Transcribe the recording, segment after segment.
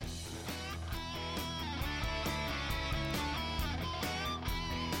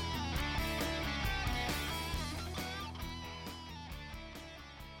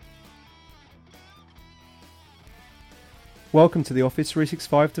Welcome to the Office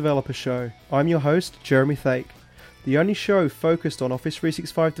 365 Developer Show. I'm your host, Jeremy Thake, the only show focused on Office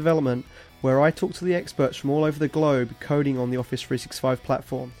 365 development where I talk to the experts from all over the globe coding on the Office 365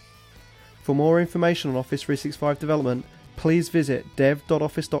 platform. For more information on Office 365 development, please visit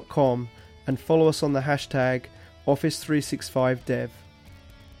dev.office.com and follow us on the hashtag Office365Dev.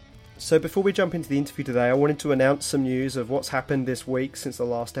 So before we jump into the interview today, I wanted to announce some news of what's happened this week since the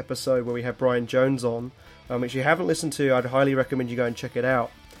last episode where we had Brian Jones on, which you haven't listened to. I'd highly recommend you go and check it out.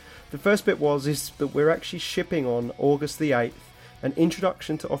 The first bit is that we're actually shipping on August the 8th an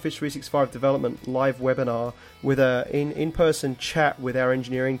Introduction to Office 365 Development live webinar with an in-person chat with our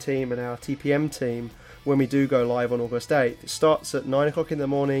engineering team and our TPM team when we do go live on August 8th. It starts at 9 o'clock in the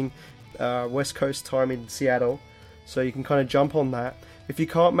morning, West Coast time in Seattle, so you can kind of jump on that. If you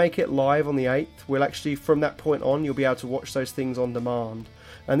can't make it live on the 8th, we'll actually, from that point on, you'll be able to watch those things on demand.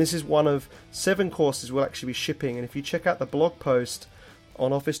 And this is one of 7 courses we'll actually be shipping. And if you check out the blog post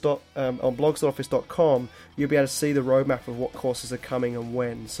on blogs.office.com, you'll be able to see the roadmap of what courses are coming and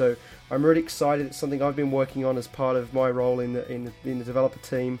when. So I'm really excited. It's something I've been working on as part of my role in the developer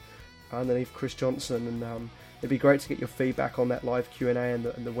team underneath Chris Johnson. And it'd be great to get your feedback on that live Q&A and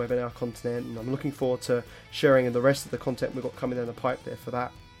the webinar content. And I'm looking forward to sharing the rest of the content we've got coming down the pipe there for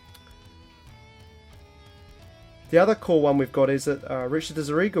that. The other cool one we've got is that Richard de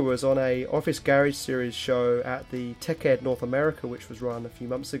Zariga was on a Office Garage Series show at the TechEd North America, which was run a few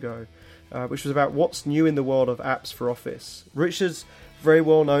months ago, which was about what's new in the world of apps for Office. Richard's very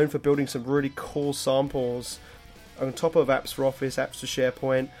well known for building some really cool samples on top of apps for Office, apps for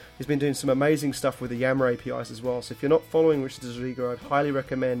SharePoint. He's been doing some amazing stuff with the Yammer APIs as well. So if you're not following Richard de Zariga, I'd highly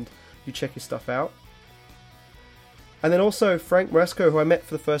recommend you check his stuff out. And then also Frank Marasco, who I met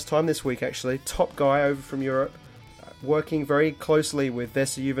for the first time this week actually, top guy over from Europe, working very closely with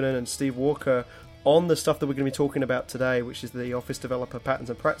Vesa Juvonen and Steve Walker on the stuff that we're going to be talking about today, which is the Office Developer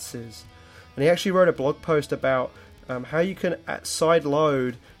Patterns and Practices. And he actually wrote a blog post about how you can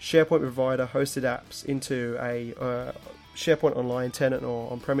side-load SharePoint Provider hosted apps into a SharePoint Online tenant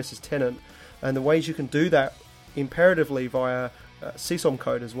or on-premises tenant, and the ways you can do that imperatively via CSOM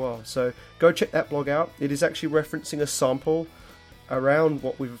code as well. So go check that blog out. It is actually referencing a sample around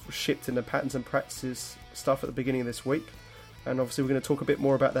what we've shipped in the Patterns and Practices stuff at the beginning of this week. And obviously we're going to talk a bit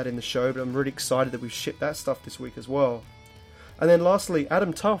more about that in the show, but I'm really excited that we've shipped that stuff this week as well. And then lastly,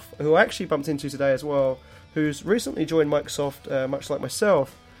 Adam Tuff, who I actually bumped into today as well, who's recently joined Microsoft, much like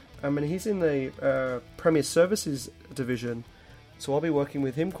myself, and he's in the Premier Services division, so I'll be working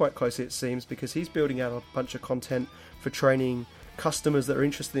with him quite closely, it seems, because he's building out a bunch of content for training customers that are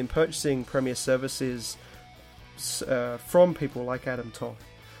interested in purchasing Premier Services from people like Adam Tuff.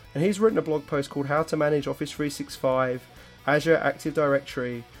 And he's written a blog post called How to Manage Office 365 Azure Active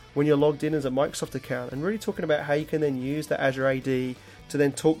Directory when you're logged in as a Microsoft account, and really talking about how you can then use the Azure AD to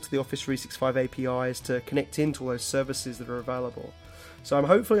then talk to the Office 365 APIs to connect into all those services that are available. So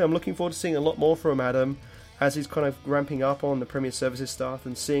I'm looking forward to seeing a lot more from Adam as he's kind of ramping up on the Premier Services stuff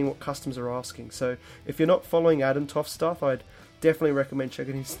and seeing what customers are asking. So if you're not following Adam Tuff's stuff, I'd definitely recommend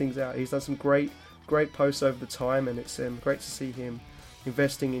checking his things out. He's done some great posts over the time, and it's great to see him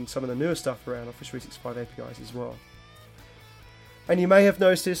investing in some of the newer stuff around Office 365 APIs as well. And you may have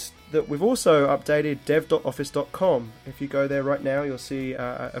noticed that we've also updated dev.office.com. If you go there right now, you'll see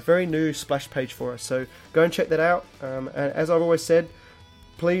a very new splash page for us. So go and check that out. And as I've always said,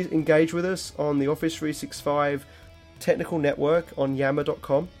 please engage with us on the Office 365 technical network on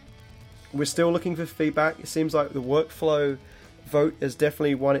yammer.com. We're still looking for feedback. It seems like the workflow vote has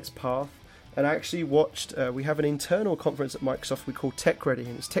definitely won its path. And I actually watched, we have an internal conference at Microsoft we call Tech Ready,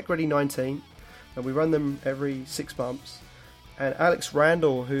 and it's Tech Ready 19, and we run them every 6 months. And Alex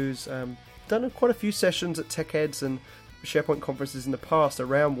Randall, who's done quite a few sessions at TechEds and SharePoint conferences in the past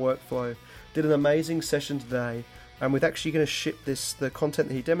around workflow, did an amazing session today, and we're actually going to ship the content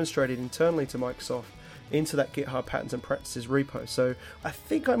that he demonstrated internally to Microsoft into that GitHub Patterns and Practices repo. So I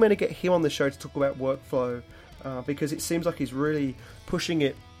think I'm going to get him on the show to talk about workflow, because it seems like he's really pushing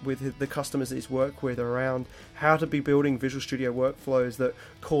it with the customers that he's worked with around how to be building Visual Studio workflows that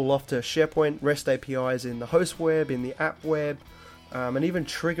call off to SharePoint REST APIs in the host web, in the app web, and even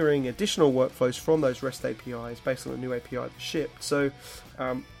triggering additional workflows from those REST APIs based on the new API that's shipped. So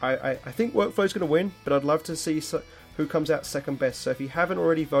I think workflow's going to win, but I'd love to see who comes out second best. So if you haven't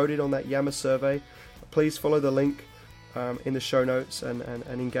already voted on that Yammer survey, please follow the link in the show notes and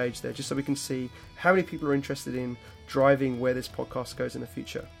engage there, just so we can see how many people are interested in driving where this podcast goes in the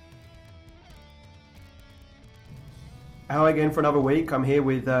future. Hello again for another week. I'm here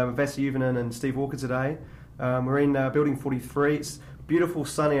with Vesa Juvonen and Steve Walker today. We're in Building 43. It's beautiful,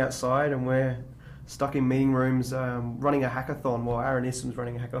 sunny outside, and we're stuck in meeting rooms running a hackathon while Aaron Issom's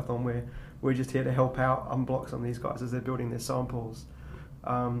running a hackathon where we're just here to help out unblock some of these guys as they're building their samples.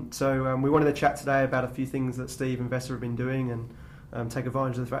 So we wanted to chat today about a few things that Steve and Vesa have been doing and take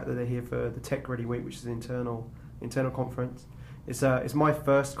advantage of the fact that they're here for the Tech Ready Week, which is an internal conference. It's my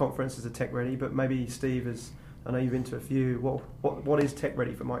first conference as a Tech Ready, but maybe Steve has... I know you've been to a few. What is Tech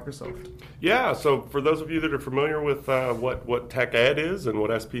Ready for Microsoft? Yeah, so for those of you that are familiar with what Tech Ed is and what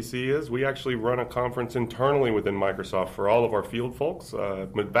SPC is, we actually run a conference internally within Microsoft for all of our field folks.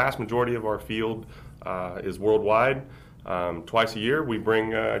 The vast majority of our field is worldwide. Twice a year, we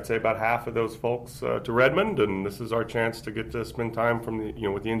bring, I'd say, about half of those folks to Redmond, and this is our chance to get to spend time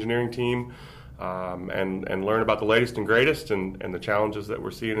with the engineering team and learn about the latest and greatest and the challenges that we're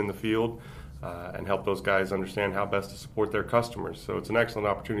seeing in the field. And help those guys understand how best to support their customers. So it's an excellent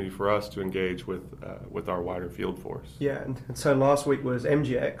opportunity for us to engage with our wider field force. Yeah, and so last week was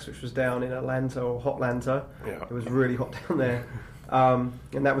MGX, which was down in Atlanta or Hotlanta. Yeah. It was really hot down there.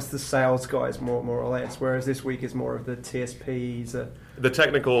 And that was the sales guys more or less, whereas this week is more of the TSPs. The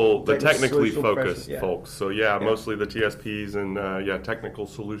technically focused yeah. folks. So mostly the TSPs and technical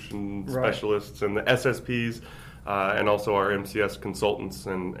solution specialists and the SSPs. And also our MCS consultants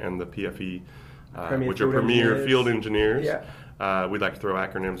and the PFE, which are Premier Field Engineers. Yeah. We'd like to throw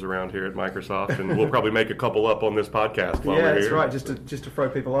acronyms around here at Microsoft, and we'll probably make a couple up on this podcast while we're here. Yeah, that's right, just to throw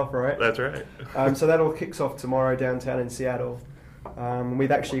people off, right? That's right. So that all kicks off tomorrow downtown in Seattle.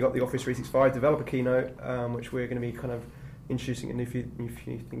 We've actually got the Office 365 developer keynote, which we're going to be kind of introducing a new few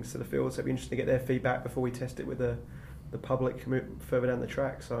things to the field, so it'll be interesting to get their feedback before we test it with the public further down the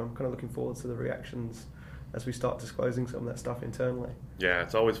track. So I'm kind of looking forward to the reactions as we start disclosing some of that stuff internally. Yeah,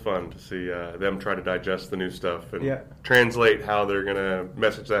 it's always fun to see them try to digest the new stuff and translate how they're going to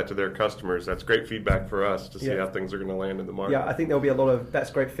message that to their customers. That's great feedback for us to see how things are going to land in the market. Yeah, I think there'll be a lot of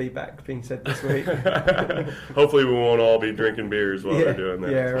that's great feedback being said this week. Hopefully we won't all be drinking beers while we're doing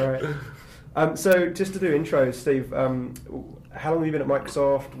that. Yeah, right. So just to do intros, Steve, how long have you been at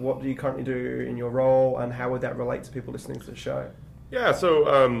Microsoft? What do you currently do in your role? And how would that relate to people listening to the show? Yeah,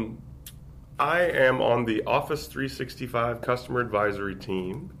 so... I am on the Office 365 Customer Advisory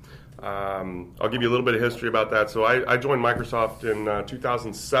team. I'll give you a little bit of history about that. So I joined Microsoft in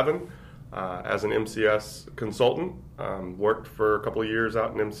 2007 as an MCS consultant. Worked for a couple of years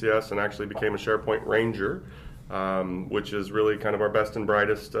out in MCS and actually became a SharePoint Ranger, which is really kind of our best and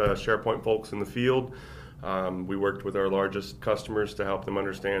brightest SharePoint folks in the field. We worked with our largest customers to help them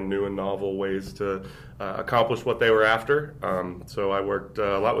understand new and novel ways to accomplish what they were after. So I worked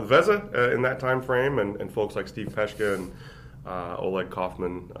a lot with Vesa in that time frame and folks like Steve Peshka and Oleg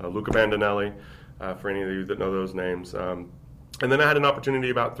Kaufman, Luca Bandinelli, for any of you that know those names. And then I had an opportunity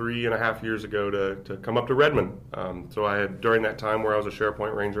about 3.5 years ago to come up to Redmond. So I had, during that time where I was a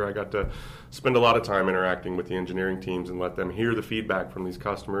SharePoint Ranger, I got to spend a lot of time interacting with the engineering teams and let them hear the feedback from these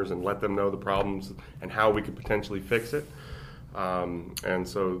customers and let them know the problems and how we could potentially fix it. And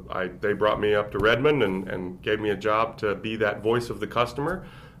so they brought me up to Redmond and gave me a job to be that voice of the customer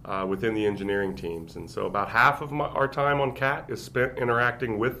within the engineering teams. And so about half of our time on CAT is spent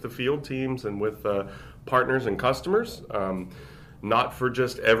interacting with the field teams and with partners and customers. Not for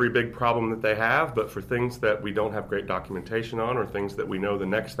just every big problem that they have, but for things that we don't have great documentation on or things that we know the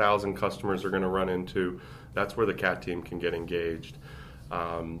next 1,000 customers are going to run into. That's where the CAT team can get engaged.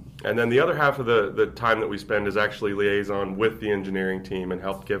 And then the other half of the time that we spend is actually liaison with the engineering team and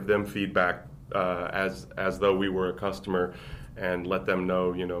help give them feedback as though we were a customer and let them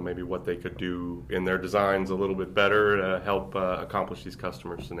know, maybe what they could do in their designs a little bit better to help accomplish these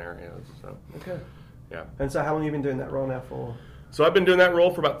customer scenarios. So, okay. Yeah. And so how long have you been doing that role now for? So I've been doing that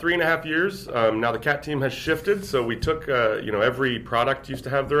role for about 3.5 years. Now the CAT team has shifted, so we took, every product used to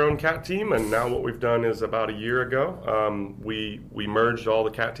have their own CAT team, and now what we've done is about a year ago, we merged all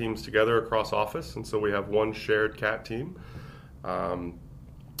the CAT teams together across Office, and so we have one shared CAT team.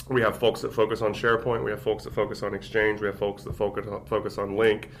 We have folks that focus on SharePoint, we have folks that focus on Exchange, we have folks that focus on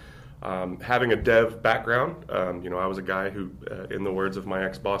Lync. Having a dev background, I was a guy who, in the words of my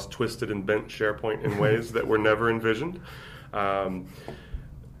ex-boss, twisted and bent SharePoint in ways that were never envisioned.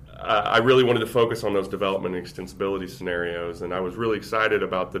 I really wanted to focus on those development and extensibility scenarios, and I was really excited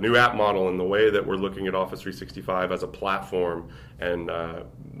about the new app model and the way that we're looking at Office 365 as a platform, and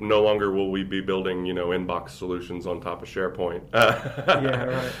no longer will we be building, inbox solutions on top of SharePoint. Yeah,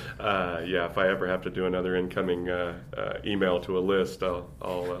 right. If I ever have to do another incoming email to a list, I'll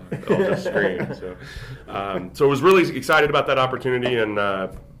just scream. So I was really excited about that opportunity and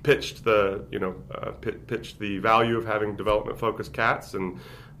pitched the value of having development focused CATs, and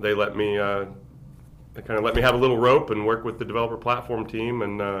they let me have a little rope and work with the developer platform team,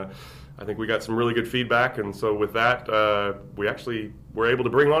 and I think we got some really good feedback, and so with that, we actually were able to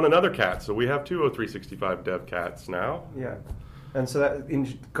bring on another cat. So we have two O365 Dev cats now. Yeah. And so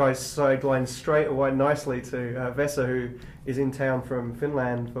that guys sidelined straight away nicely to Vesa, who is in town from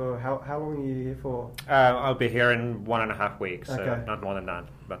Finland for how long are you here for? I'll be here in 1.5 weeks, so Okay. not more than that.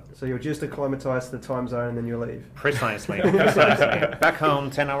 But So you're just acclimatized to the time zone and then you'll leave. precisely. Back home,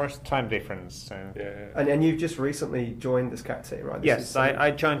 10 hours time difference. So. Yeah. And you've just recently joined this cat team, right? Yes,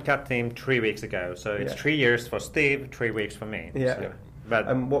 I joined Cat Team 3 weeks ago. So it's 3 years for Steve, 3 weeks for me. Yeah. So, but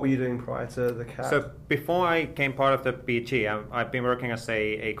And what were you doing prior to the cat? So before I became part of the PG, I've been working as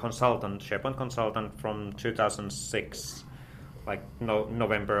a consultant, SharePoint consultant from 2006, like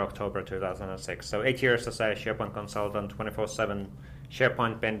November, October 2006. So 8 years as a SharePoint consultant, 24/7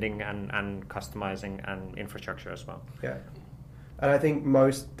 SharePoint bending and customizing and infrastructure as well. Yeah. And I think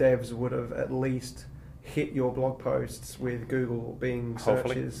most devs would have at least hit your blog posts with Google Bing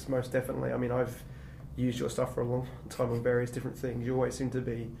Hopefully. searches, most definitely. I mean, I've used your stuff for a long time on various different things. You always seem to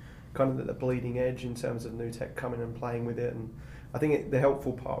be kind of at the bleeding edge in terms of new tech coming and playing with it. And I think the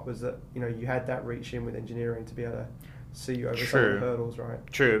helpful part was that, you know, you had that reach in with engineering to be able to see you over some of the hurdles, right?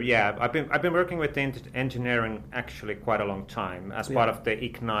 True, yeah. I've been working with engineering actually quite a long time as part of the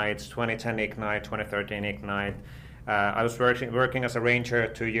Ignites, 2010 Ignite, 2013 Ignite. I was working as a ranger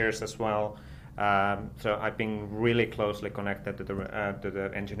 2 years as well. So I've been really closely connected to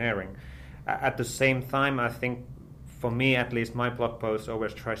the engineering. At the same time, I think for me at least, my blog post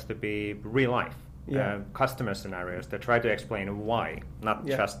always tries to be real life. Customer scenarios. They try to explain why, not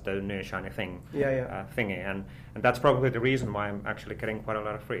just the new shiny thing thingy, and that's probably the reason why I'm actually getting quite a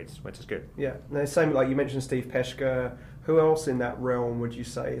lot of reads, which is good. Yeah, no, same like you mentioned Steve Peshka. Who else in that realm would you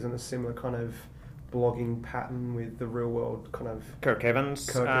say is in a similar kind of blogging pattern with the real world kind of? Kirk Evans.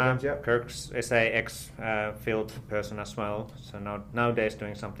 Yeah. Kirk's is a ex-field person as well, so nowadays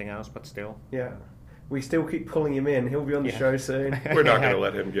doing something else, but still. Yeah. We still keep pulling him in. He'll be on the show soon. We're not going to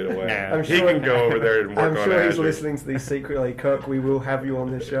let him get away. No. I'm He sure- can go over there and work on I'm sure he's Azure. listening to these secretly. Kirk, we will have you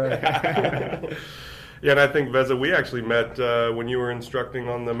on the show. Yeah, and I think, Vesa, we actually met when you were instructing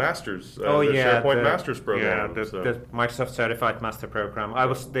on the Masters, the SharePoint Masters program. Yeah, the Microsoft Certified Master Program. I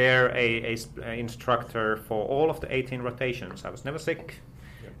was there a instructor for all of the 18 rotations. I was never sick.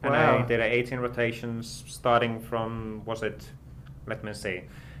 And I did 18 rotations starting from, let me see,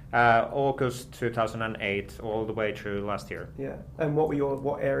 August 2008 all the way through last year. Yeah. And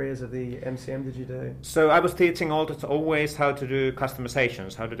what areas of the MCM did you do? So I was teaching always how to do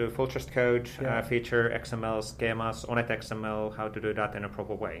customizations, how to do full trust code, feature XML, schemas, on it XML, how to do that in a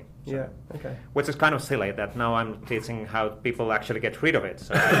proper way. So, okay. Which is kind of silly that now I'm teaching how people actually get rid of it.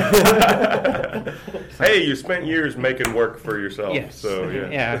 So Hey, you spent years making work for yourself. Yes. So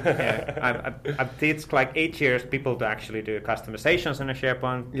I've taught like 8 years people to actually do customizations in a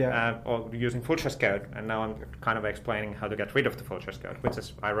SharePoint or using full trust code, and now I'm kind of explaining how to get rid of the full trust code, which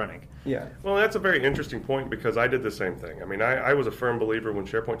is ironic. Yeah. Well, that's a very interesting point because I did the same thing. I mean, I was a firm believer when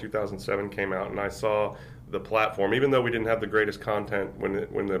SharePoint 2007 came out, and I saw the platform, even though we didn't have the greatest content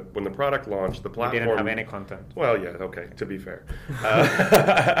when the product launched, the platform We didn't have any content. Well, yeah, okay. To be fair,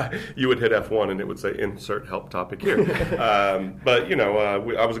 you would hit F1 and it would say "Insert help topic here." But you know,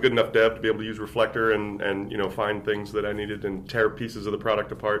 I was a good enough dev to be able to use Reflector and you know find things that I needed and tear pieces of the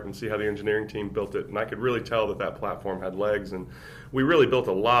product apart and see how the engineering team built it. And I could really tell that platform had legs, and we really built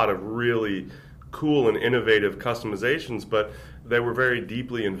a lot of really cool and innovative customizations, but they were very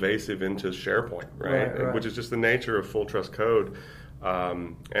deeply invasive into SharePoint, right? Which is just the nature of full trust code.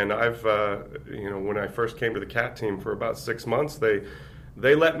 And I've, you know, when I first came to the CAT team for about 6 months,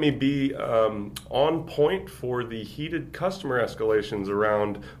 they let me be on point for the heated customer escalations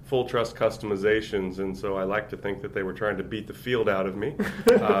around full trust customizations, and so I like to think that they were trying to beat the field out of me.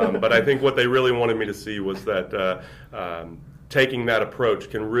 But I think what they really wanted me to see was that taking that approach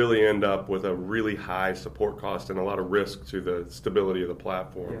can really end up with a really high support cost and a lot of risk to the stability of the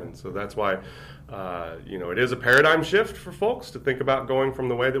platform. And so that's why, you know, it is a paradigm shift for folks to think about going from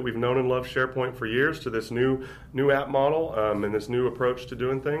the way that we've known and loved SharePoint for years to this new app model and this new approach to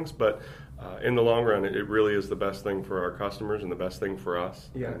doing things. But in the long run, it really is the best thing for our customers and the best thing for us.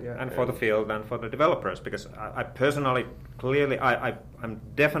 And for the field and for the developers, because I personally, clearly, I'm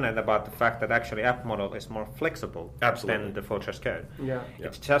definite about the fact that actually app model is more flexible than the full trust code.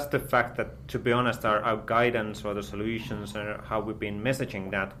 It's just the fact that, to be honest, our guidance or the solutions and how we've been messaging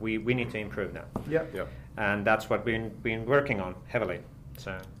that, we need to improve that. And that's what we've been working on heavily.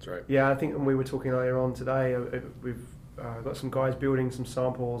 So that's right. Yeah, I think when we were talking earlier on today, we've got some guys building some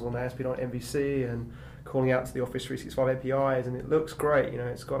samples on ASP.NET MVC and calling out to the Office 365 APIs, and it looks great. You know,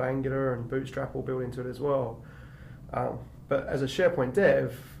 it's got Angular and Bootstrap all built into it as well. But as a SharePoint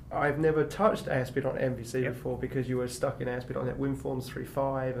dev, I've never touched ASP.NET MVC before because you were stuck in ASP.NET WinForms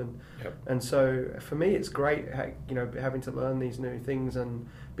 3.5, and so for me it's great, having to learn these new things and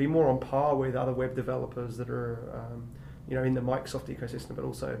be more on par with other web developers that are, in the Microsoft ecosystem, but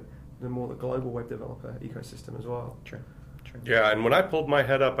also the global web developer ecosystem as well. True. Yeah, and when I pulled my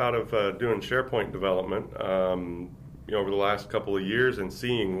head up out of doing SharePoint development, over the last couple of years and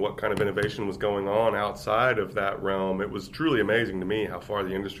seeing what kind of innovation was going on outside of that realm, it was truly amazing to me how far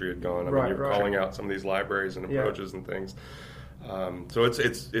the industry had gone. I mean, you're calling out some of these libraries and approaches and things. So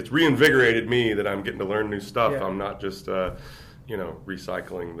it's reinvigorated me that I'm getting to learn new stuff. I'm not just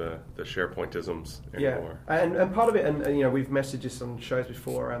recycling the SharePointisms anymore. Yeah, and part of it, and we've messaged this on shows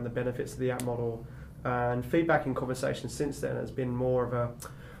before around the benefits of the app model, and feedback in conversations since then has been more of a,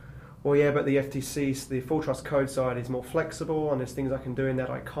 well, yeah, but the FTC, the full trust code side is more flexible, and there's things I can do in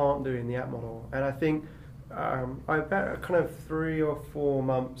that I can't do in the app model. And I think about kind of 3 or 4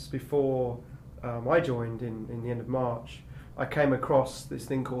 months before I joined in the end of March, I came across this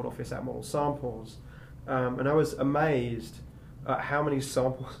thing called Office App Model Samples, and I was amazed at how many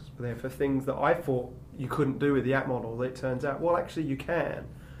samples were there for things that I thought you couldn't do with the app model. It turns out, well, actually you can.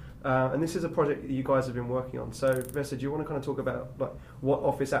 And this is a project that you guys have been working on. So, Vesa, do you want to kind of talk about what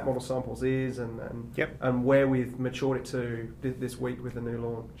Office App Model Samples is and where we've matured it to this week with the new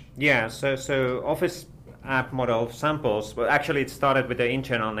launch? Yeah, so Office App Model Samples, well, actually it started with the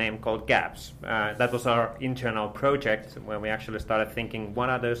internal name called Gaps. That was our internal project when we actually started thinking, what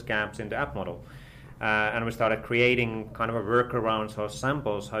are those gaps in the app model? And we started creating kind of a workarounds or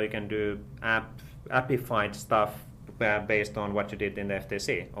samples, how you can do appified stuff based on what you did in the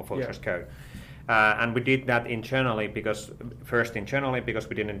FTC or full source code. And we did that internally because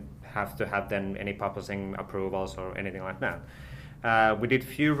we didn't have to have then any publishing approvals or anything like that. We did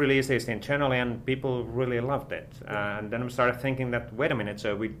few releases internally and people really loved it. And then we started thinking that, wait a minute,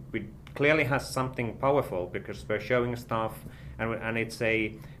 so we clearly has something powerful because we're showing stuff and it's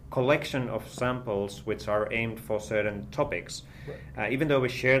a collection of samples which are aimed for certain topics. Even though we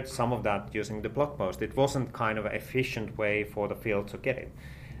shared some of that using the blog post, it wasn't kind of an efficient way for the field to get it.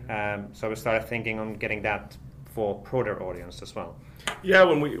 So we started thinking on getting that for broader audience as well. Yeah,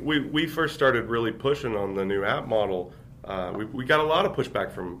 when we first started really pushing on the new app model, we got a lot of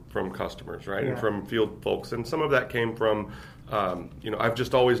pushback from customers, right, and from field folks, and some of that came from I've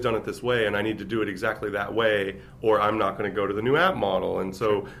just always done it this way and I need to do it exactly that way or I'm not going to go to the new app model. And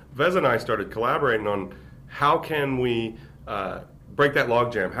so Vesa and I started collaborating on how can we break that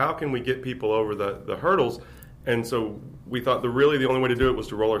logjam, how can we get people over the hurdles. And so we thought the only way to do it was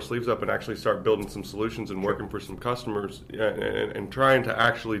to roll our sleeves up and actually start building some solutions and working for some customers and trying to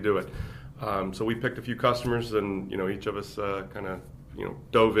actually do it. So we picked a few customers and each of us kind of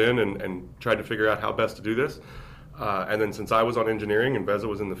dove in and tried to figure out how best to do this. And then since I was on engineering and Vesa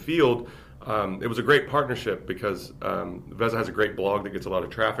was in the field, it was a great partnership because Vesa has a great blog that gets a lot of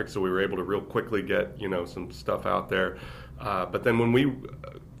traffic, so we were able to real quickly get some stuff out there. But then when we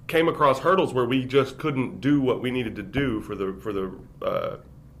came across hurdles where we just couldn't do what we needed to do for the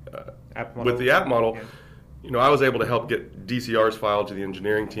app model. With the app model, I was able to help get DCRs filed to the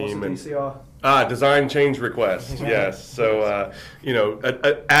engineering team. What's a DCR? Design change requests, yes. So,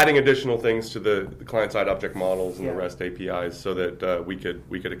 adding additional things to the client-side object models and the REST APIs so that we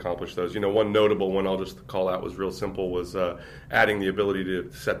could accomplish those. One notable one I'll just call out was real simple, was adding the ability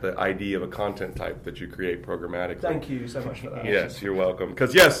to set the ID of a content type that you create programmatically. Thank you so much for that. Yes, you're welcome.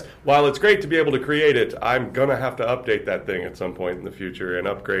 Because yes, while it's great to be able to create it, I'm going to have to update that thing at some point in the future and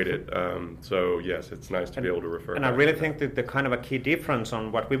upgrade it. So yes, it's nice to be able to refer. And I really think that the kind of a key difference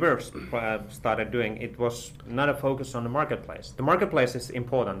on what we were started doing, it was not a focus on the marketplace. The marketplace is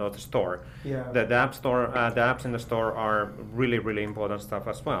important, or the store. Yeah. The app store, the apps in the store are really, really important stuff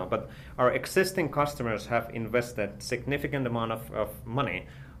as well. But our existing customers have invested significant amount of money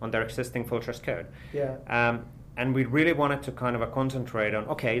on their existing full trust code. Yeah. And we really wanted to kind of concentrate on,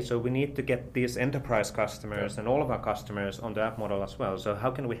 okay, so we need to get these enterprise customers and all of our customers on the app model as well. So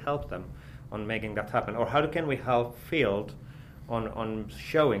how can we help them on making that happen? Or how can we help field on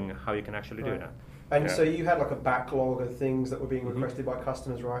showing how you can actually do that? And so you had like a backlog of things that were being requested by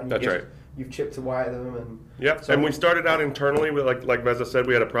customers, right? And That's right. You've chipped away at them, and So and we started out internally with, like Vesa said,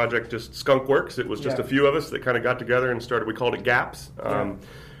 we had a project, just Skunkworks. It was just a few of us that kind of got together and started. We called it Gaps.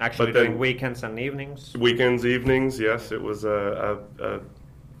 Actually, doing weekends and evenings. Weekends, evenings. Yes, it was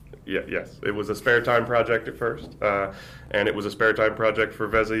yes, it was a spare time project at first, and it was a spare time project for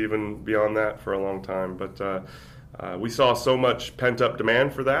Vesa even beyond that for a long time. But we saw so much pent up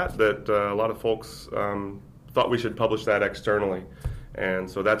demand for that a lot of folks thought we should publish that externally. And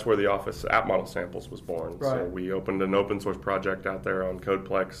so that's where the Office app model samples was born. Right. So we opened an open source project out there on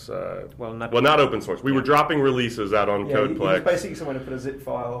CodePlex. Not open source. We were dropping releases out on CodePlex. It was basically somewhere to put a zip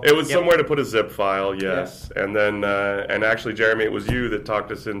file. It was somewhere to put a zip file, yes. Yeah. And then, and actually, Jeremy, it was you that talked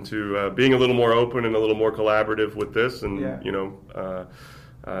us into being a little more open and a little more collaborative with this. And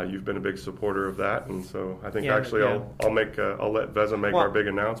you've been a big supporter of that, and so I think I'll let Vesa make our big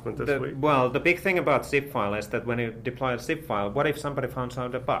announcement this week. Well, the big thing about zip file is that when you deploy a zip file, what if somebody finds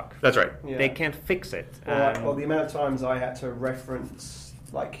out a bug? That's right. Yeah. They can't fix it. Well, the amount of times I had to reference,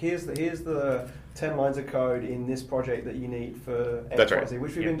 like, here's the 10 lines of code in this project that you need for XYZ,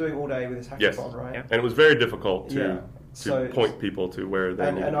 which we've been doing all day with this hackathon, right? Yeah. And it was very difficult to point people to where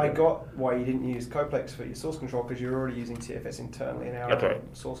they need. And I got why you didn't use CodePlex for your source control, because you're already using TFS internally in our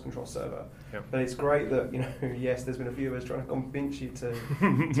source control server. Yep. But it's great that, yes, there's been a few of us trying to convince you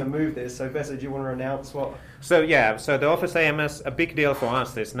to move this. So Vesa, do you want to announce what? So the Office AMS, a big deal for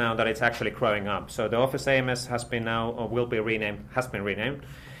us is now that it's actually growing up. So the Office AMS has been renamed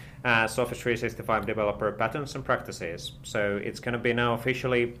as Office 365 Developer Patterns and Practices. So it's going to be now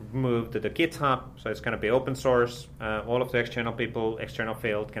officially moved to the GitHub. So it's going to be open source. All of the external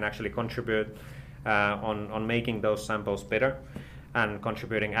field can actually contribute on making those samples better and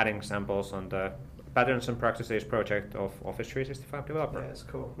adding samples on the Patterns and Practices project of Office 365 Developer. Yeah, it's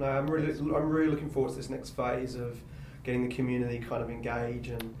cool. No, I'm really looking forward to this next phase of getting the community kind of engaged.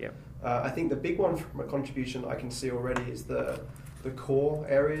 And I think the big one from a contribution I can see already is the core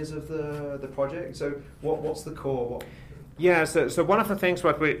areas of the project. So what's the core? So one of the things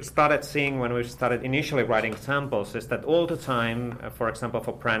what we started seeing when we started initially writing samples is that all the time, for example,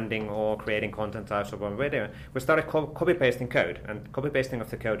 for branding or creating content types of one video, we started copy-pasting code, and copy-pasting of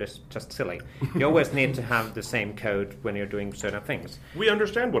the code is just silly. You always need to have the same code when you're doing certain things. We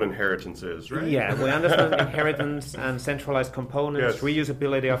understand what inheritance is, right? Yeah, we understand inheritance and centralized components,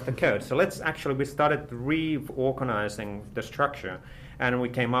 reusability of the code. So we started reorganizing the structure. And we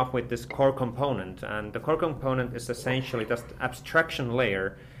came up with this core component. And the core component is essentially just abstraction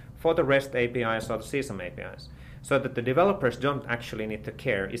layer for the REST APIs or the CSAM APIs. So that the developers don't actually need to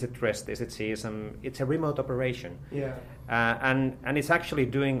care, is it REST, is it CSAM? It's a remote operation. Yeah. And it's actually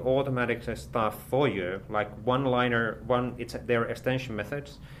doing automatic stuff for you, like it's their extension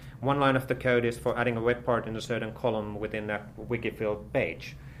methods. One line of the code is for adding a web part in a certain column within that wiki field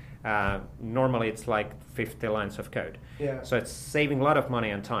page. Normally it's like 50 lines of code. Yeah. So it's saving a lot of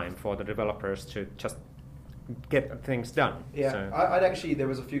money and time for the developers to just get things done. Yeah, so. There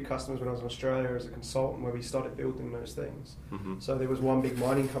was a few customers when I was in Australia as a consultant where we started building those things. Mm-hmm. So there was one big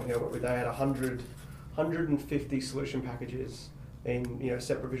mining company I worked with. They had 150 solution packages in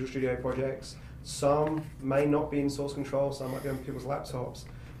separate Visual Studio projects. Some may not be in source control, some might be on people's laptops.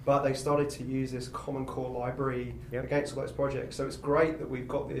 But they started to use this common core library against all those projects. So it's great that we've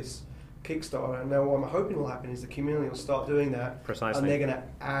got this Kickstarter. And now what I'm hoping will happen is the community will start doing that. Precisely. And they're going to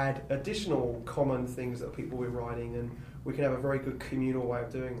add additional common things that people will be writing, and we can have a very good communal way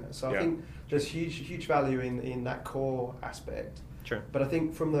of doing that. So I think there's huge value in that core aspect. Sure. But I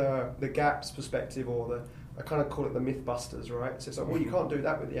think from the gaps perspective, or I kind of call it the Mythbusters, right? So it's like, well, you can't do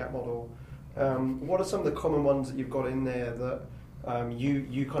that with the app model. What are some of the common ones that you've got in there that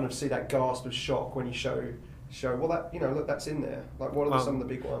you kind of see that gasp of shock when you show well, that look, that's in there. Like, what are some of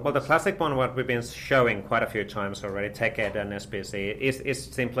the big ones? Well, the classic one, what we've been showing quite a few times already, TechEd and SBC, is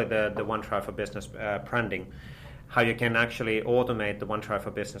simply the OneDrive for Business branding. How you can actually automate the OneDrive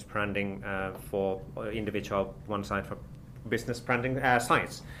for Business branding for individual one site for business branding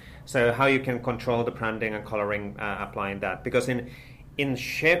sites. So how you can control the branding and coloring, applying that, because in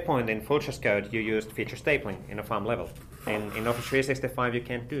SharePoint, in full source code, you used feature stapling in a farm level. In Office 365, you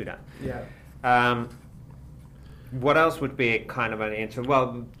can't do that. Yeah. What else would be kind of an intro?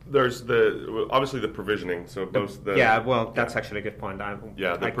 Well, there's obviously the provisioning. So both that's actually a good point.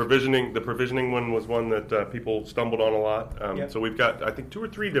 The provisioning one was one that people stumbled on a lot. So we've got, I think, 2 or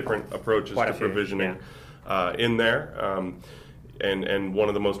 3 different approaches to provisioning in there. And one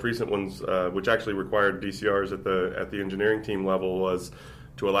of the most recent ones, which actually required DCRs at the engineering team level, was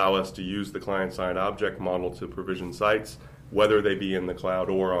to allow us to use the client-side object model to provision sites, whether they be in the cloud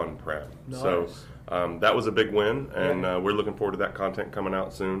or on-prem. Nice. So that was a big win, and we're looking forward to that content coming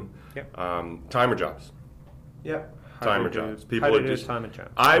out soon. Yep. Timer jobs. Yep. Timer jobs. People are just timer jobs.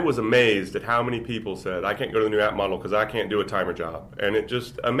 I was amazed at how many people said, I can't go to the new app model because I can't do a timer job. And it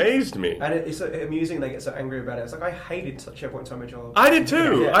just amazed me. And it's so amusing they get so angry about it. It's like, I hated SharePoint timer jobs. I did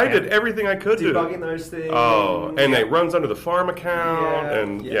too. I did everything I could do. Debugging those things. Oh, and it runs under the farm account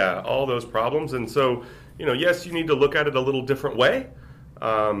and all those problems. And so, yes, you need to look at it a little different way.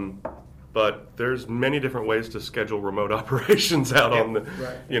 but there's many different ways to schedule remote operations out on the,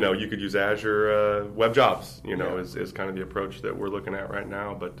 you could use Azure Web Jobs, is kind of the approach that we're looking at right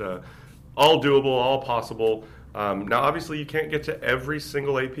now, but all doable, all possible. Now, obviously, you can't get to every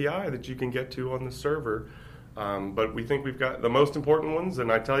single API that you can get to on the server, but we think we've got the most important ones,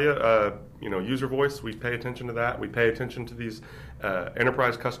 and I tell you, user voice, we pay attention to that. We pay attention to these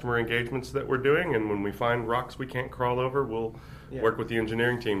enterprise customer engagements that we're doing, and when we find rocks we can't crawl over, we'll work with the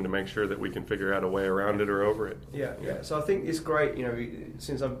engineering team to make sure that we can figure out a way around it or over it. Yeah. So I think it's great,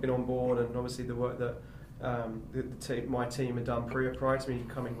 since I've been on board, and obviously the work that my team had done prior to me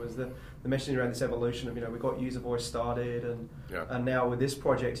coming was the messaging around this evolution of, we got user voice started, and now with this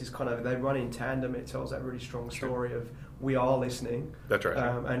project, it's kind of, they run in tandem. It tells that really strong story of we are listening. That's right.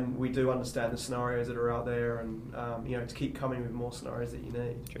 And we do understand the scenarios that are out there, and to keep coming with more scenarios that you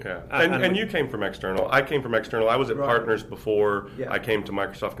need. Yeah, and you came from external. I came from external. I was at Partners before I came to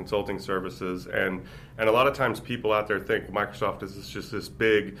Microsoft Consulting Services, and a lot of times people out there think Microsoft is just this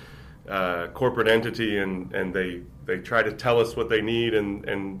big corporate entity, and they try to tell us what they need,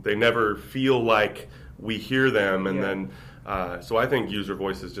 and they never feel like we hear them, and then so I think user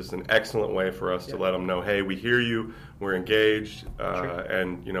voice is just an excellent way for us to let them know, hey, we hear you, we're engaged,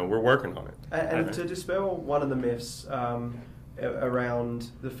 and we're working on it. And to dispel one of the myths around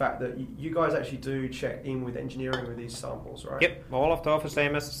the fact that you guys actually do check in with engineering with these samples, right? Yep, all of the Office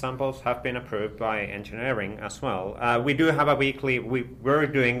AMS samples have been approved by engineering as well. We do have we're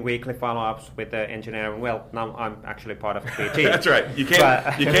doing weekly follow-ups with the engineering. Well, now I'm actually part of the BT. That's right. You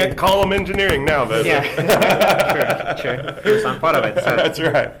can't call them engineering now, but sure. Because I'm part of it. So. That's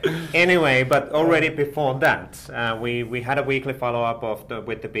right. Anyway, but already before that, we had a weekly follow-up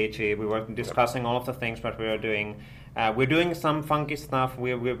with the BT. We were discussing all of the things that we were doing. We're doing some funky stuff.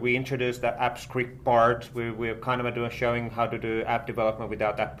 We introduced the app script part. We're kind of showing how to do app development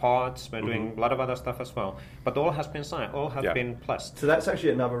without app pods. We're doing a lot of other stuff as well. But all has been signed. All have been blessed. So that's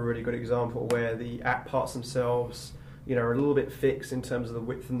actually another really good example where the app parts themselves, are a little bit fixed in terms of the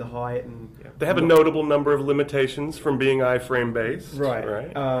width and the height, and they have a notable number of limitations from being iframe based.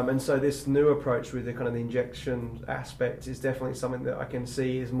 Right. And so this new approach with the kind of the injection aspect is definitely something that I can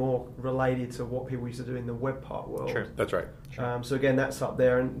see is more related to what people used to do in the web part world. Sure, that's right. So again, that's up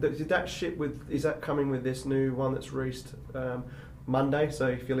there. And did that ship is that coming with this new one that's released Monday? So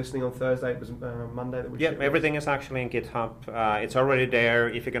if you're listening on Thursday, it was Monday that we shipped. Yeah, everything is actually in GitHub. It's already there.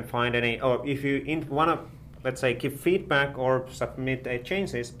 If you can find any, or if you want to, let's say, give feedback or submit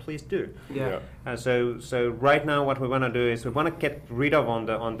changes, please do. Yeah. So right now, what we want to do is we want to get rid of on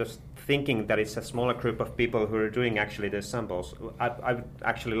the thinking that it's a smaller group of people who are doing actually the samples. I would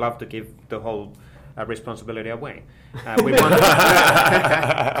actually love to give the whole responsibility away. We want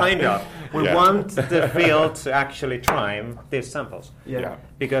want the field to actually try these samples. Yeah.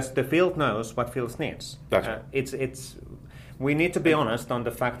 Because the field knows what field needs. That's right. It's. We need to be honest on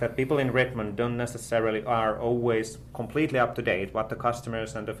the fact that people in Redmond don't necessarily are always completely up to date what the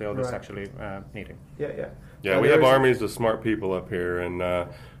customers and the field is actually needing. Yeah, we have armies of smart people up here, and a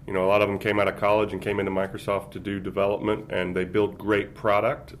lot of them came out of college and came into Microsoft to do development, and they build great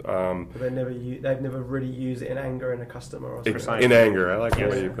product. But they've never really used it in anger in a customer or something. In anger, I like the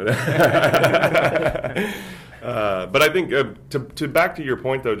way you put it. But I think, to back to your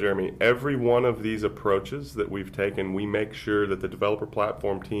point though, Jeremy, every one of these approaches that we've taken, we make sure that the developer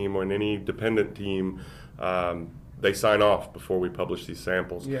platform team or any dependent team, they sign off before we publish these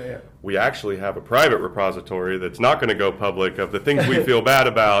samples. We actually have a private repository that's not going to go public of the things we feel bad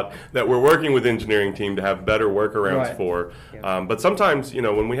about that we're working with engineering team to have better workarounds for. But sometimes,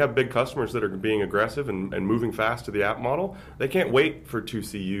 when we have big customers that are being aggressive and moving fast to the app model, they can't wait for 2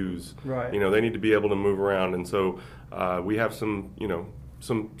 CUs. They need to be able to move around. And so we have some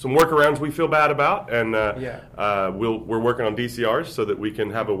workarounds we feel bad about, and we're working on DCRs so that we can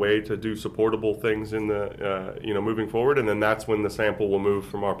have a way to do supportable things in the moving forward, and then that's when the sample will move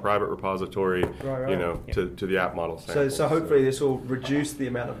from our private repository to the app model sample. So hopefully this will reduce the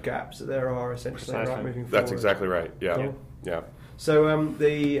amount of gaps that there are essentially moving forward. That's exactly right. Yeah. So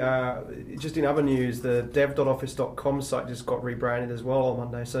just in other news, the dev.office.com site just got rebranded as well on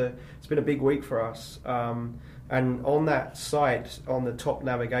Monday. So it's been a big week for us. And on that site, on the top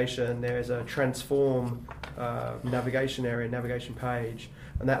navigation, there's a transform navigation area, navigation page,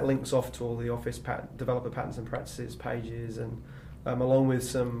 and that links off to all the Office developer patterns and practices pages, and along with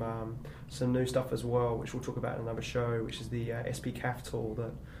some new stuff as well, which we'll talk about in another show, which is the SPCAF tool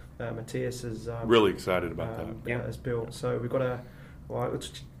that Matthias is really excited about has built. So we've got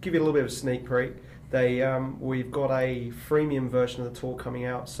let's give you a little bit of a sneak peek. We've got a freemium version of the tool coming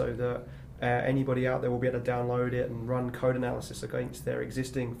out, so that Anybody out there will be able to download it and run code analysis against their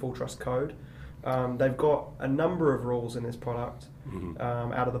existing Full Trust code. They've got a number of rules in this product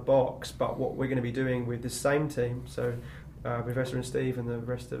out of the box, but what we're going to be doing with this same team, so Professor and Steve and the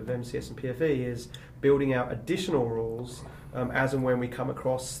rest of MCS and PFE, is building out additional rules as and when we come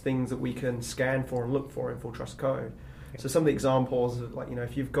across things that we can scan for and look for in Full Trust code. So some of the examples of, like,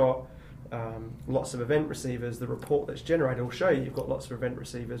 if you've got lots of event receivers, the report that's generated will show you've got lots of event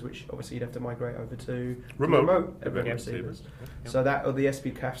receivers, which obviously you'd have to migrate over to remote event receivers. So that, or the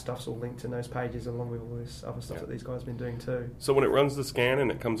SPCAF stuff's all linked in those pages, along with all this other stuff that these guys have been doing too. So when it runs the scan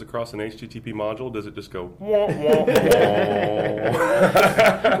and it comes across an HTTP module, does it just go?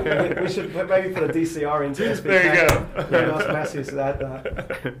 We should maybe put a DCR into SPCAF. There you go. Yeah, ask Matthews to add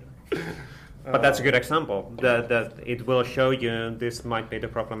that. But that's a good example. That it will show you this might be the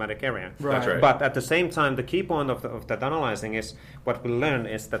problematic area. Right. That's right. But at the same time, the key point of that analyzing is what we learn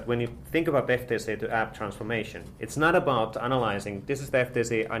is that when you think about FTC to app transformation, it's not about analyzing, this is the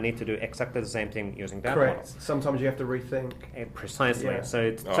FTC, I need to do exactly the same thing using that Correct. model. Sometimes you have to rethink. Precisely. Yeah. So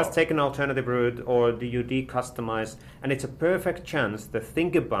it's just take an alternative route, or do you decustomize? And it's a perfect chance to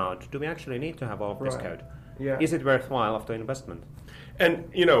think about, do we actually need to have all of this code? Yeah. Is it worthwhile of the investment? And,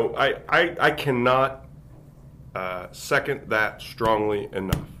 I cannot second that strongly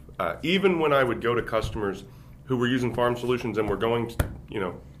enough. Even when I would go to customers who were using farm solutions and were going,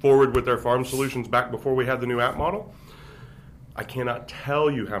 forward with their farm solutions back before we had the new app model, I cannot tell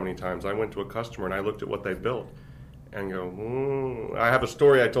you how many times I went to a customer and I looked at what they built and go, I have a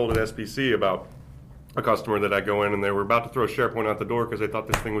story I told at SPC about a customer that I go in and they were about to throw SharePoint out the door because they thought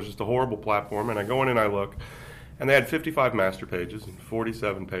this thing was just a horrible platform, and I go in and I look, and they had 55 master pages and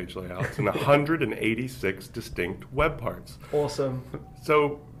 47 page layouts and 186 distinct web parts. Awesome.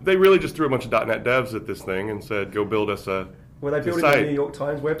 So they really just threw a bunch of .NET devs at this thing and said, go build us a Were they building site. the New York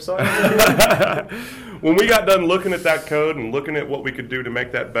Times website? When we got done looking at that code and looking at what we could do to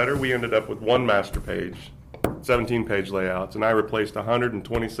make that better, we ended up with one master page, 17 page layouts, and I replaced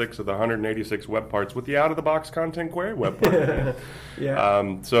 126 of the 186 web parts with the out-of-the-box content query web part.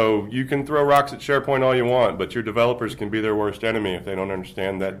 Yeah. So you can throw rocks at SharePoint all you want, but your developers can be their worst enemy if they don't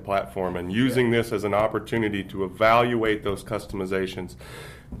understand that platform. And using this as an opportunity to evaluate those customizations,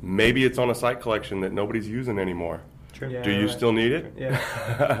 maybe it's on a site collection that nobody's using anymore. Yeah, Do you right. still need it?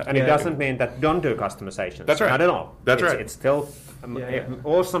 Yeah. And it doesn't mean that don't do customizations. That's right. Not at all. That's right. It's still Yeah. an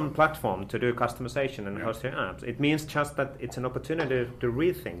awesome platform to do customization and host your apps. It means just that it's an opportunity to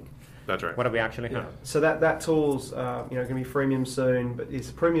rethink That's right. what do we actually have. So that tool's going to be freemium soon, but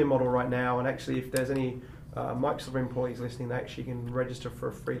it's a premium model right now. And actually, if there's any Microsoft employees listening, they actually can register for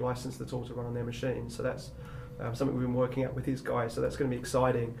a free license to tool to run on their machine. So that's something we've been working out with these guys. So that's going to be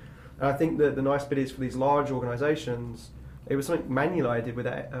exciting. And I think that the nice bit is for these large organizations, it was something manually I did with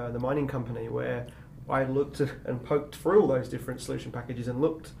the mining company, where I looked and poked through all those different solution packages and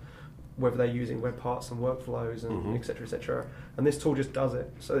looked whether they're using web parts and workflows and et cetera, et cetera. And this tool just does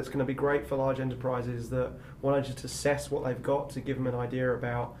it. So it's going to be great for large enterprises that want to just assess what they've got, to give them an idea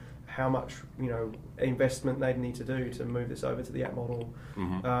about how much investment they need to do to move this over to the app model.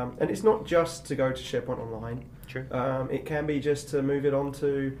 And it's not just to go to SharePoint Online. Sure. It can be just to move it on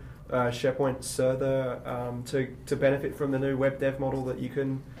to SharePoint Server to benefit from the new web dev model that you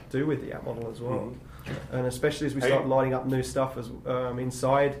can do with the app model as well. And especially as we start lining up new stuff as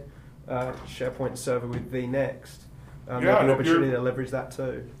inside SharePoint Server with vNext, there'll be an opportunity to leverage that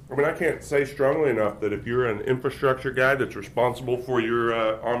too. I mean, I can't say strongly enough that if you're an infrastructure guy that's responsible for your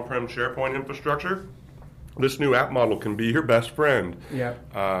on-prem SharePoint infrastructure, this new app model can be your best friend. Yeah.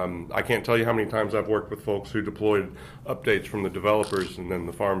 I can't tell you how many times I've worked with folks who deployed updates from the developers, and then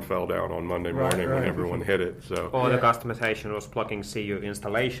the farm fell down on Monday morning when everyone hit it. So Or the customization was plugging CU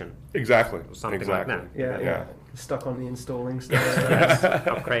installation. Exactly. Something exactly. like Yeah. Yeah. Stuck on the installing stuff.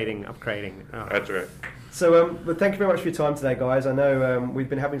 upgrading. Oh. That's right. So, but thank you very much for your time today, guys. I know we've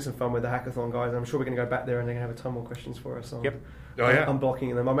been having some fun with the hackathon, guys. I'm sure we're going to go back there and they're going to have a ton more questions for us on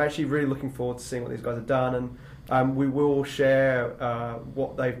unblocking them. I'm actually really looking forward to seeing what these guys have done, and we will share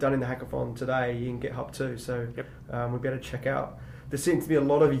what they've done in the hackathon today in GitHub too. So we'll be able to check out. There seems to be a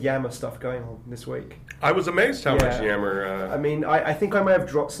lot of Yammer stuff going on this week. I was amazed how much Yammer. I mean, I think I may have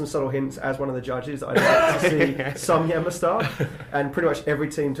dropped some subtle hints as one of the judges. I'd like to see some Yammer stuff, and pretty much every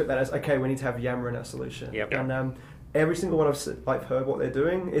team took that as, okay, we need to have Yammer in our solution. Yep. And every single one I've heard what they're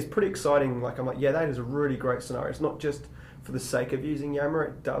doing is pretty exciting. Like, I'm like, yeah, that is a really great scenario. It's not just for the sake of using Yammer.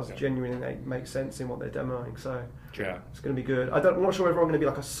 It does genuinely make sense in what they're demoing. So it's going to be good. I'm not sure whether I'm going to be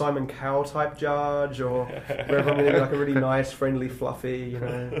like a Simon Cowell type judge or whether I'm going to be like a really nice, friendly, fluffy. You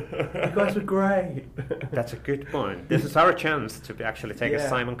guys were great. That's a good point. This is our chance to actually take a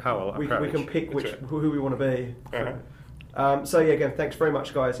Simon Cowell approach. We can pick who we want to be. So again, thanks very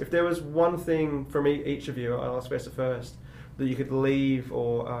much, guys. If there was one thing from each of you, I'll ask Vesa first, that you could leave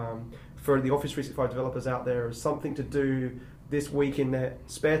or for the Office 365 developers out there as something to do this week in their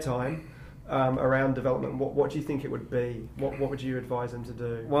spare time around development, what do you think it would be? What would you advise them to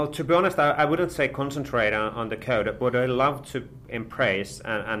do? Well, to be honest, I wouldn't say concentrate on the code. What I love to embrace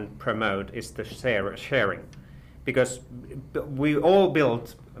and promote is the sharing. Because we all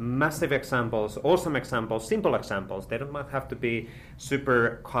build massive examples, awesome examples, simple examples. They don't have to be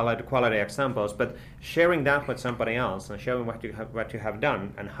super quality examples, but sharing that with somebody else and showing what you have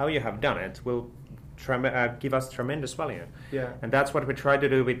done and how you have done it will give us tremendous value. Yeah. And that's what we try to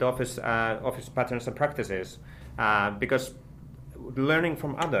do with Office patterns and practices, because learning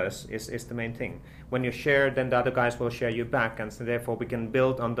from others is the main thing. When you share, then the other guys will share you back, and so therefore we can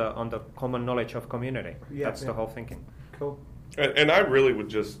build on the common knowledge of community. That's the whole thinking. Cool. And I really would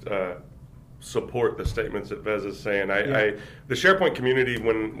just support the statements that Vez is saying. The SharePoint community,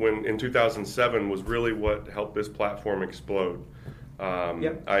 when in 2007, was really what helped this platform explode.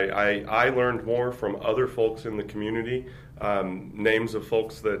 I learned more from other folks in the community, names of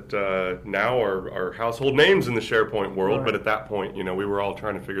folks that now are household names in the SharePoint world, right. But at that point, we were all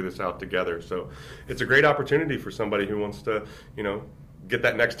trying to figure this out together. So it's a great opportunity for somebody who wants to, get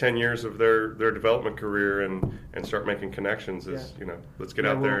that next 10 years of their development career and start making connections. Let's get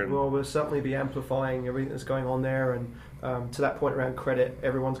out there. We'll certainly be amplifying everything that's going on there, and to that point around credit,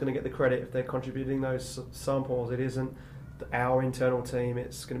 everyone's going to get the credit if they're contributing those samples. It isn't our internal team,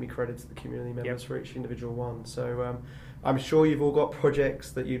 it's going to be credit to the community members for each individual one. So I'm sure you've all got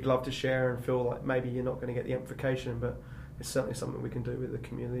projects that you'd love to share and feel like maybe you're not going to get the amplification, but it's certainly something we can do with the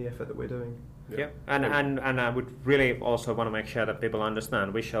community effort that we're doing. And I would really also want to make sure that people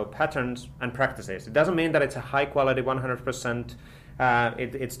understand we show patterns and practices. It doesn't mean that it's a high quality 100%,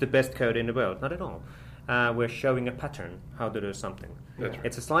 it's the best code in the world, not at all. We're showing a pattern, how to do something. That's right.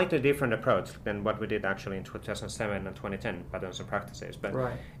 It's a slightly different approach than what we did actually in 2007 and 2010, patterns and practices. But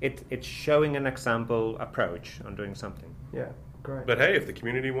it's showing an example approach on doing something. Yeah, great. But hey, if the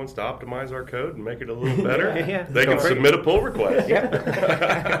community wants to optimize our code and make it a little better, they can Great. submit a pull request.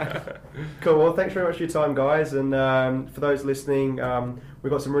 Cool. Well, thanks very much for your time, guys. And for those listening,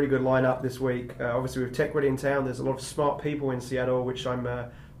 we've got some really good lineup this week. Obviously, with Tech Ready in town, there's a lot of smart people in Seattle, which I'm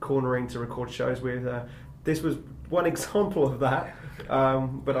cornering to record shows with. This was one example of that,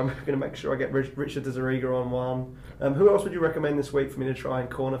 but I'm going to make sure I get Richard Desariga on one. Who else would you recommend this week for me to try and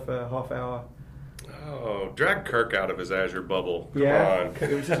corner for a half hour? Oh, drag Kirk out of his Azure bubble. Come on.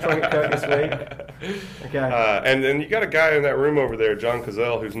 We're just trying to get Kirk this week. Okay. And then you got a guy in that room over there, John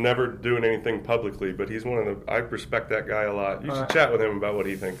Cazell, who's never doing anything publicly, but he's I respect that guy a lot. You should chat with him about what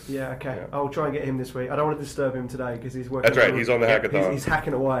he thinks. Yeah, okay. Yeah. I'll try and get him this week. I don't want to disturb him today because he's working. That's right. He's on the hackathon. He's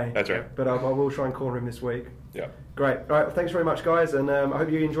hacking away. That's right. But I will try and corner him this week. Yeah. Great. All right. Well, thanks very much, guys. And I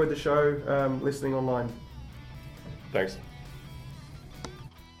hope you enjoyed the show listening online. Thanks.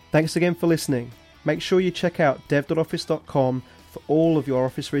 Thanks again for listening. Make sure you check out dev.office.com for all of your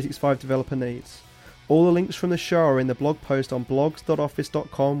Office 365 developer needs. All the links from the show are in the blog post on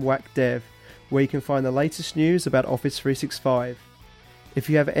blogs.office.com/dev, where you can find the latest news about Office 365. If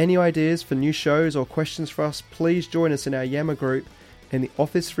you have any ideas for new shows or questions for us, please join us in our Yammer group in the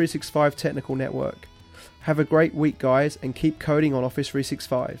Office 365 Technical Network. Have a great week, guys, and keep coding on Office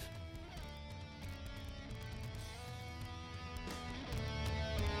 365.